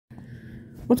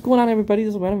What's going on, everybody?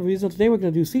 This is Random Reviews, and today we're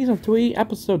going to do Season 3,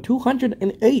 Episode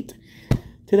 208.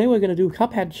 Today we're going to do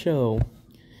Cuphead Show,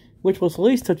 which was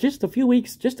released just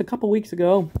a couple weeks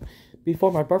ago,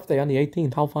 before my birthday on the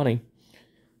 18th. How funny.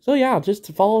 So yeah, just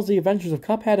follows the adventures of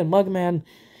Cuphead and Mugman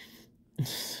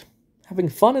having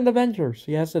fun in adventures.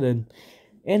 Yes, it did.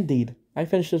 Indeed. I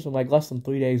finished this in like less than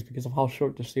 3 days because of how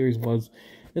short the series was.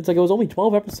 It's like it was only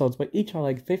 12 episodes, but each are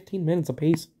like 15 minutes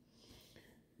apiece.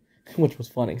 Which was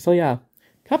funny. So yeah,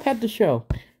 Cuphead the show.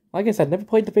 Like I said, never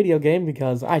played the video game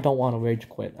because I don't want to rage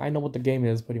quit. I know what the game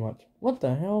is pretty much. What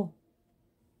the hell?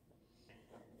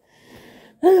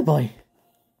 Oh boy.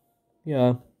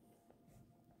 Yeah.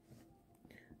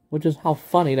 Which is how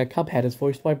funny that Cuphead is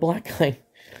voiced by a black guy.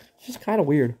 It's just kind of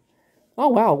weird. Oh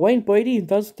wow, Wayne Brady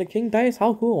does the King Dice?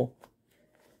 How cool.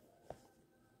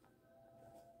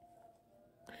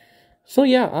 So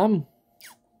yeah,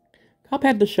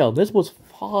 Cuphead the show. This was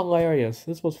hilarious.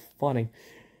 This was funny.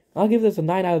 I'll give this a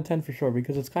 9 out of 10 for sure,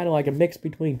 because it's kind of like a mix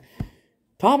between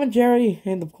Tom and Jerry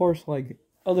and, of course, like,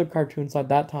 other cartoons at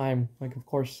that time. Like, of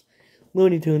course,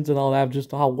 Looney Tunes and all that,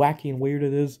 just how wacky and weird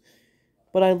it is.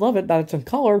 But I love it that it's in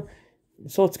color,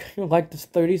 so it's kind of like this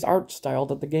 30s art style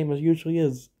that the game usually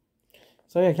is.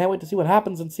 So yeah, I can't wait to see what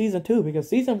happens in Season 2, because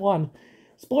Season 1,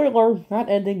 spoiler, that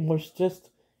ending was just,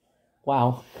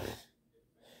 wow.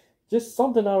 Just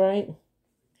something, alright?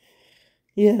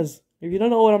 Yes. If you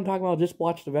don't know what I'm talking about, just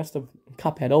watch the rest of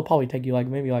Cuphead. It'll probably take you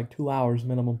maybe 2 hours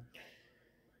minimum.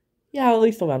 Yeah, at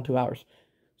least around 2 hours.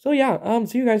 So yeah,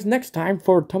 see you guys next time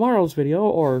for tomorrow's video,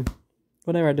 or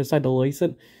whenever I decide to release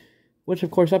it. Which, of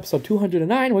course, episode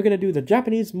 209, we're going to do the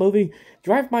Japanese movie,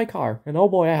 Drive My Car. And oh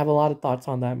boy, I have a lot of thoughts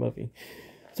on that movie.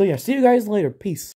 So yeah, see you guys later. Peace.